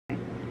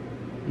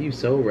You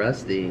so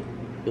rusty.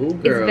 Ooh,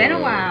 girl. It's been a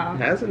while.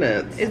 Hasn't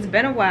it? It's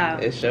been a while.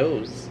 It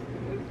shows.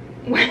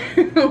 Wow.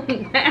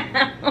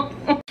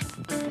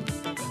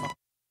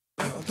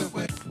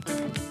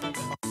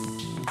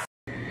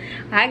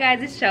 Hi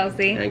guys, it's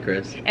Chelsea. And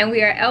Chris. And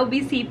we are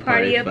LBC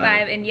Party of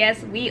 5. And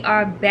yes, we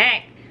are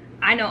back.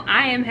 I know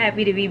I am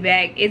happy to be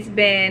back. It's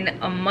been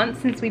a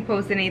month since we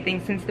posted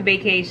anything since the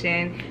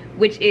vacation,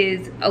 which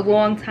is a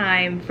long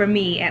time for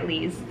me at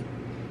least.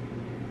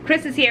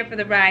 Chris is here for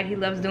the ride. He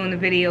loves doing the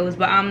videos,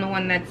 but I'm the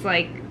one that's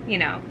like, you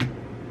know,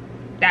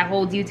 that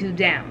holds YouTube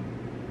down.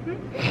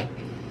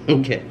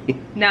 Okay.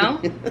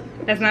 No?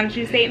 That's not a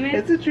true statement?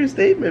 It's a true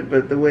statement,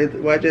 but the way,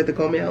 why'd you have to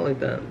call me out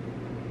like that?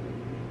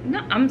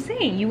 No, I'm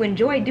saying you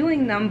enjoy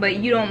doing them, but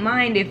you don't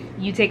mind if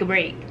you take a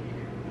break.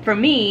 For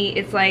me,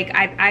 it's like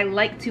I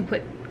like to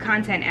put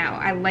content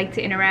out. I like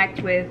to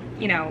interact with,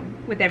 you know,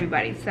 with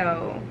everybody.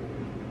 So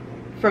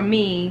for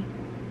me,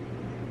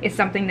 it's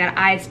something that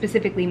I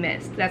specifically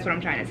missed. That's what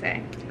I'm trying to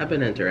say. I've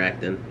been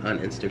interacting on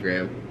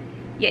Instagram.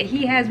 Yeah,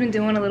 he has been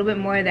doing a little bit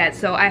more of that.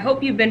 So I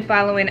hope you've been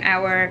following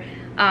our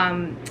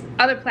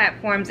other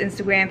platforms,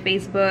 Instagram,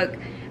 Facebook,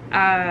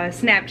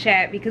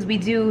 Snapchat, because we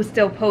do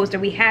still post, or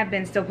we have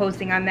been still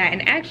posting on that.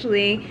 And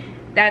actually,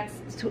 that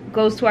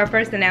goes to our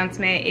first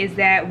announcement, is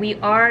that we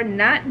are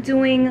not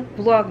doing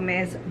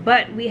Vlogmas,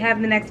 but we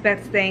have the next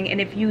best thing. And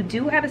if you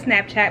do have a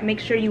Snapchat, make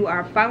sure you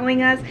are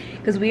following us,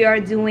 because we are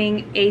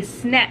doing a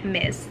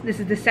Snapmas. This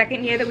is the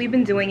second year that we've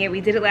been doing it.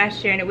 We did it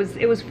last year, and it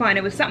was fun.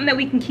 It was something that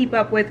we can keep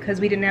up with because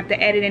we didn't have to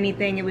edit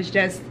anything. It was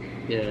just,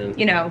 yeah,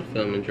 you know,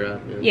 film and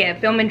drop. Yeah,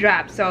 film and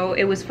drop. So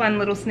it was fun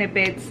little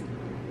snippets.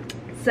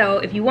 So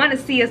if you want to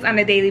see us on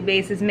a daily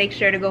basis, make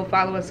sure to go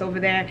follow us over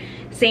there.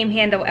 Same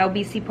handle,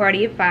 LBC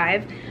Party of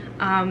 5.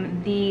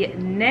 The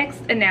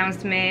next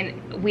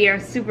announcement we are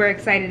super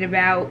excited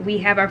about. We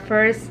have our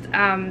first,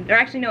 or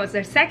actually no, it's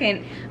our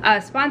second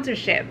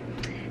sponsorship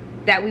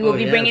that we will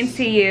be bringing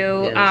to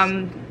you.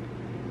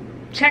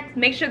 Yes.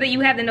 Make sure that you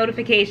have the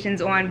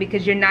notifications on,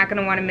 because you're not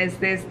going to want to miss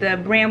this. The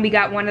brand, we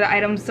got one of the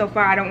items so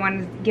far. I don't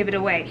want to give it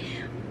away.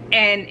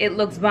 And it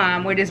looks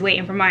bomb. We're just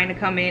waiting for mine to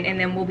come in, and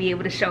then we'll be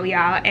able to show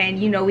y'all.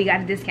 And you know we got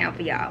a discount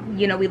for y'all.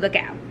 You know we look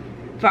out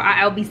for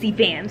our LBC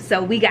fans,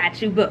 so we got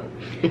you, boo.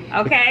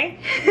 Okay?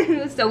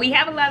 So we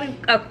have a lot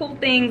of cool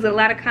things, a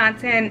lot of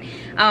content,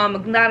 a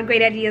lot of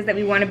great ideas that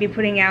we want to be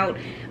putting out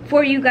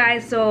for you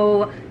guys.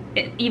 So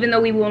even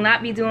though we will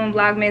not be doing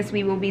Vlogmas,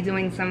 we will be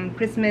doing some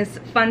Christmas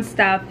fun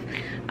stuff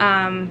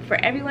for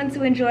everyone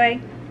to enjoy.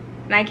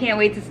 And I can't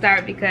wait to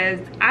start, because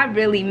I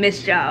really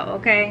missed y'all,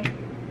 okay?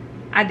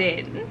 I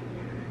did.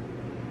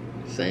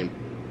 Same.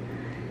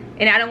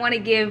 And I don't want to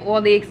give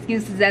all the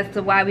excuses as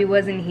to why we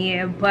wasn't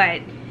here, but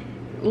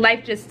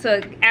life just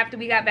took, after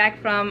we got back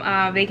from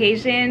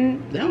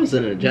vacation, that was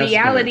an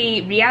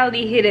adjustment.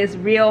 Reality hit us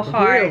real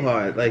hard. Real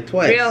hard, like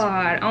twice. Real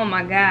hard. Oh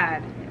my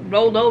God.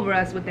 Rolled over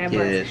us with that bus.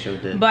 Yeah, it sure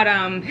did. But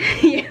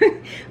yeah,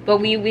 but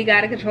we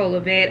got a control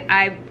of it.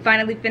 I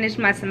finally finished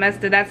my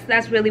semester.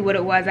 That's really what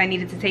it was. I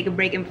needed to take a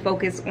break and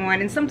focus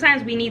on, and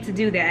sometimes we need to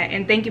do that.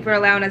 And thank you for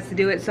allowing us to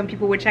do it. Some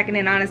people were checking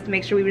in on us to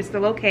make sure we were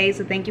still okay,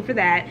 so thank you for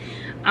that.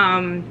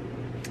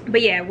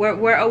 But yeah,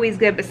 we're always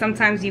good, but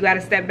sometimes you got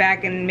to step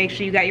back and make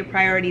sure you got your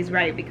priorities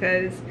right,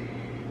 because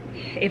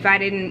if I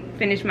didn't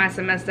finish my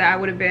semester, I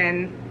would have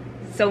been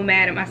so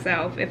mad at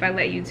myself if I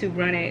let YouTube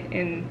run it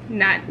and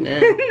not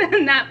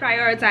not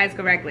prioritize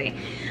correctly.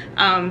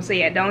 So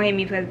yeah, don't hate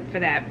me for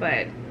that,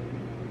 but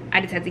I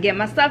just had to get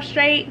my stuff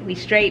straight. We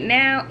straight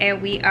now, and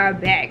we are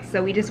back.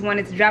 So we just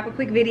wanted to drop a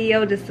quick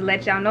video just to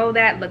let y'all know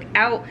that. Look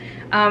out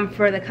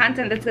for the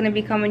content that's going to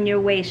be coming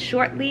your way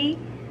shortly.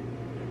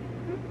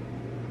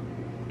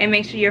 And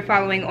make sure you're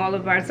following all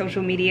of our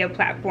social media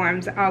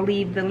platforms. I'll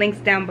leave the links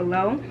down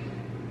below.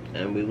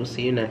 And we will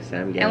see you next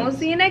time, guys. And we'll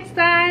see you next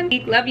time.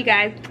 Love you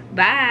guys.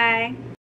 Bye.